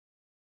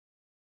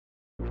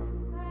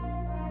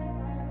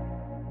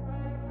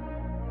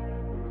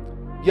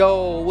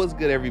Yo, what's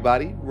good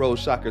everybody?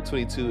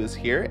 RoadShocker22 is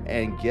here,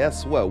 and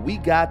guess what? We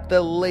got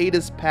the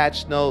latest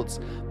patch notes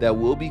that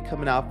will be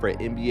coming out for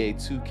NBA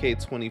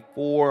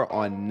 2K24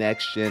 on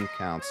next-gen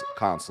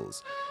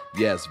consoles.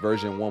 Yes,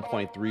 version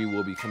 1.3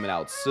 will be coming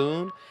out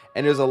soon,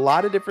 and there's a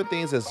lot of different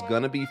things that's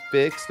gonna be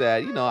fixed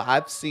that,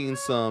 I've seen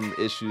some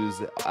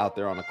issues out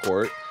there on the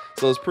court.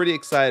 So it's pretty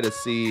excited to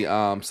see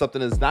something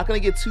that's not gonna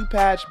get too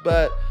patched,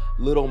 but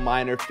little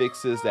minor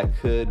fixes that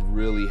could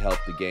really help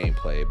the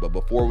gameplay. But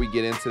before we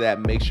get into that,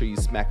 make sure you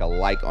smack a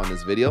like on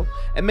this video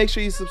and make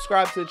sure you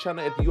subscribe to the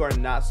channel if you are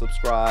not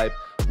subscribed.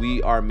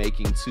 We are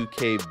making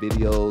 2K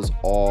videos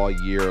all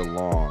year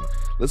long.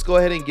 Let's go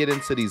ahead and get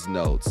into these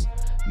notes.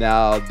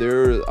 Now,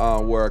 there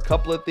were a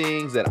couple of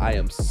things that I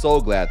am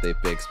so glad they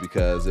fixed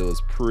because it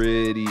was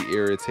pretty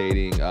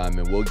irritating,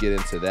 and we'll get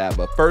into that.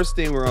 But first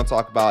thing we're going to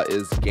talk about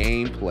is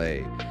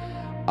gameplay.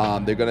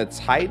 They're going to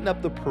tighten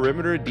up the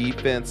perimeter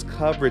defense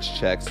coverage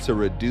checks to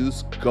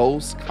reduce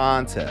ghost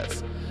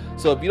contests.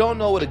 So if you don't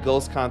know what a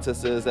ghost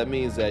contest is, that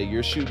means that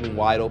you're shooting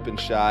wide open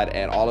shot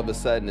and all of a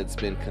sudden it's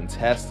been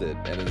contested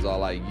and it's all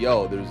like,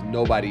 yo, there's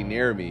nobody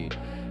near me.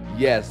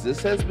 Yes,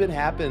 this has been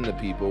happening to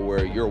people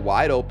where you're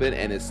wide open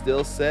and it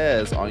still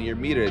says on your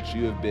meter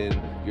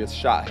that your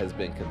shot has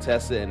been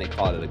contested, and they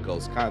call it a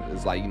ghost contest.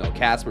 It's like,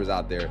 Casper's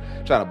out there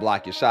trying to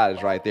block your shot.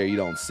 It's right there. You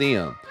don't see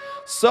him.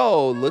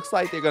 So looks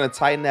like they're going to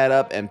tighten that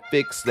up and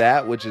fix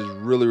that, which is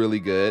really, really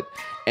good,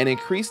 and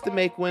increase the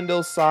make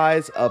window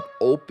size of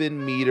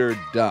open meter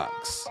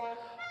dunks.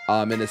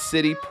 In the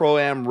City,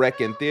 Pro-Am,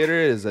 Rec, and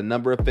Theater, there's a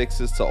number of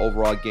fixes to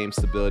overall game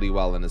stability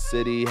while in the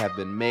City have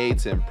been made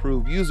to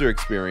improve user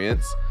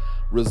experience.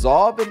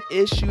 Resolve an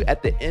issue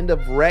at the end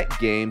of Rec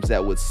games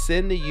that would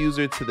send the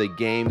user to the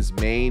game's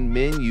main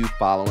menu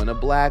following a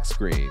black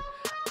screen.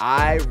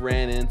 I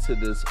ran into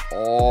this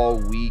all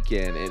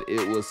weekend and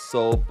it was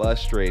so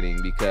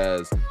frustrating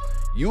because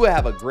you would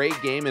have a great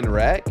game in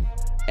Rec,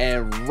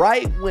 and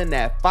right when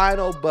that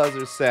final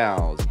buzzer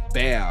sounds,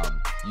 bam,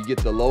 you get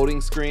the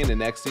loading screen, and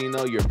next thing you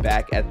know, you're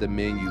back at the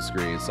menu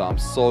screen. So I'm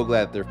so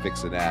glad they're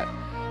fixing that.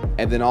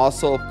 And then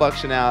also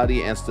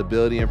functionality and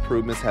stability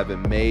improvements have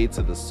been made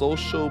to the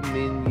social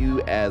menu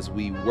as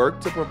we work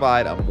to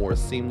provide a more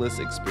seamless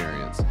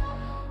experience.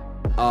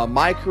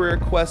 My Career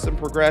Quest and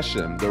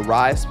Progression. The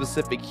Rise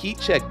specific heat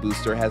check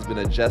booster has been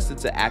adjusted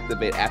to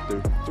activate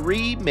after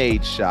 3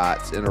 made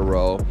shots in a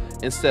row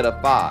instead of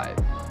 5.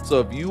 So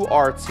if you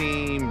are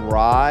Team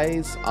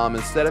Rise,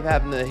 instead of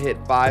having to hit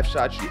 5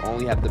 shots, you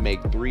only have to make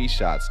 3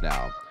 shots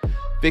now.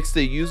 Fix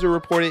the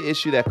user-reported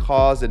issue that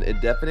caused an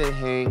indefinite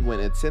hang when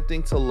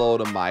attempting to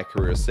load a My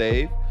Career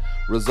save.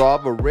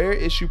 Resolve a rare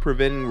issue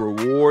preventing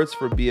rewards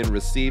for being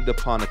received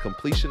upon the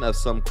completion of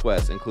some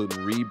quests,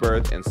 including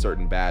Rebirth and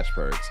certain badge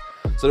perks.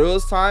 So there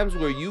was times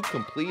where you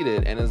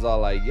completed and it's all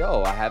like,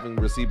 yo, I haven't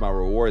received my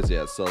rewards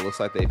yet. So it looks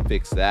like they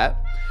fixed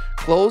that.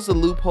 Close the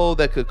loophole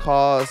that could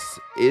cause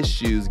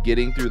issues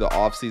getting through the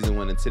offseason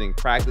when attending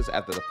practice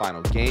after the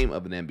final game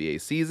of an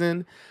NBA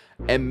season,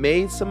 and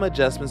made some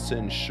adjustments to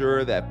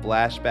ensure that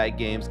flashback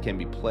games can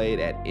be played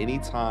at any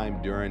time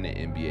during the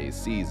NBA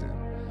season.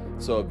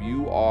 So if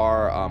you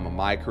are a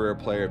My Career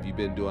player, if you've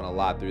been doing a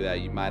lot through that,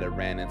 you might have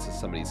ran into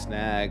some of these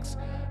snags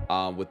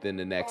within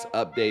the next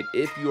update.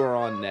 If you are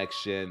on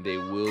next gen, they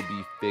will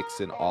be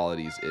fixing all of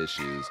these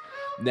issues.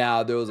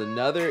 Now, there was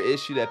another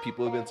issue that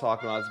people have been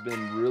talking about. It's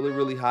been really,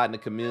 really hot in the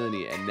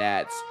community, and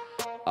that's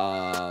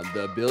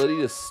the ability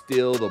to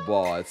steal the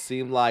ball. It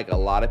seemed like a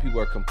lot of people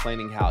are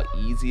complaining how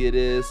easy it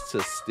is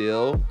to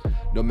steal.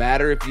 No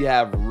matter if you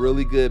have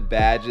really good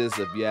badges,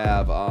 if you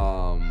have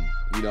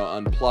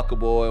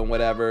unpluckable and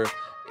whatever,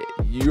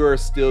 you're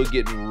still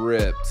getting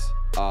ripped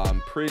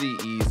pretty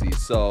easy.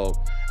 So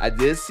I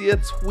did see a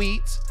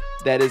tweet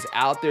that is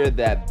out there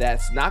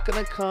that's not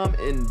going to come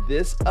in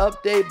this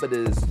update, but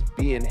it is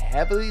being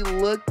heavily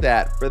looked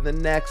at for the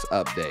next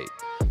update.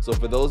 So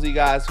for those of you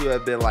guys who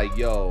have been like,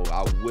 yo,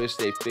 I wish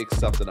they fixed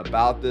something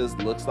about this,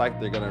 looks like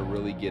they're gonna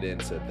really get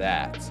into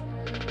that.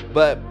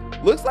 But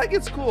looks like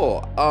it's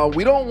cool.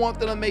 We don't want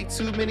them to make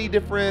too many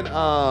different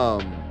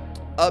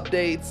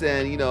updates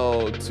and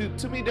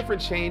too many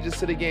different changes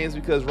to the games,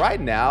 because right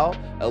now,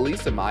 at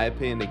least in my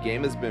opinion, the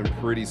game has been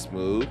pretty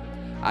smooth.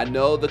 I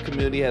know the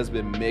community has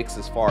been mixed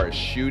as far as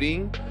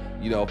shooting.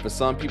 For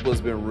some people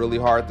it's been really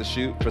hard to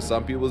shoot. For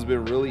some people it's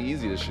been really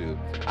easy to shoot.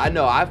 I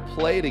know I've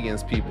played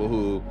against people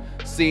who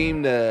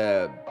seem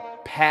to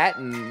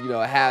patent,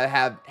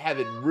 have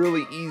it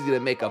really easy to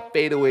make a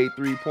fadeaway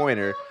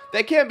 3-pointer.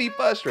 That can be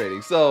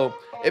frustrating. So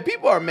if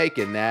people are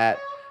making that,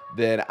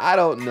 then I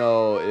don't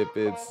know if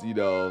it's,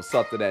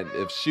 something that,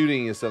 if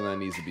shooting is something that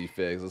needs to be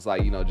fixed. It's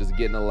like, just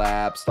get in the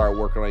lab, start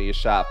working on your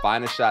shot,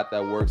 find a shot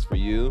that works for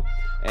you,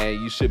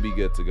 and you should be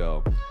good to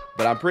go.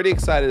 But I'm pretty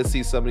excited to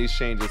see some of these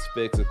changes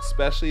fixed,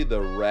 especially the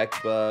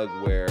Rec bug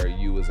where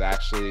you was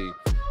actually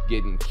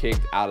getting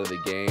kicked out of the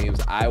games.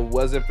 I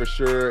wasn't for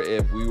sure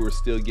if we were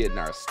still getting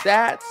our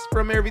stats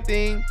from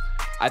everything.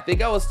 I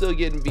think I was still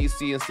getting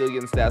VC and still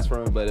getting stats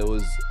from it, but it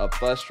was a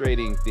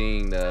frustrating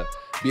thing to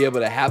be able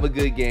to have a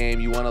good game.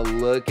 You want to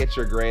look at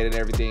your grade and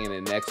everything, and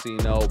then next thing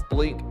you know,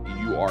 blink,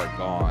 you you are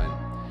gone.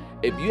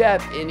 If you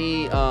have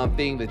any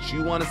thing that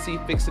you want to see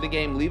fixed in the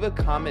game, leave a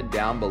comment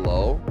down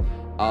below.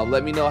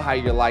 Let me know how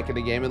you're liking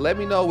the game, and let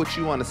me know what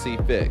you want to see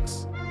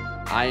fixed.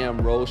 I am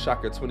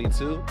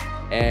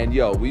RoseShocker22, and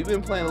yo, we've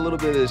been playing a little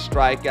bit of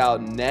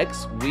Strikeout.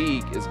 Next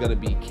week is going to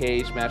be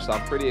Cage Match, so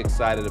I'm pretty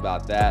excited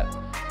about that.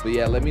 But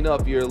yeah, let me know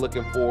if you're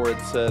looking forward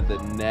to the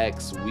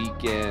next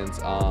weekend's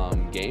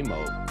game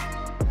mode.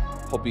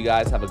 Hope you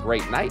guys have a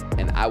great night,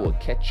 and I will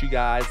catch you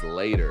guys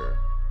later.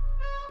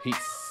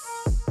 Peace.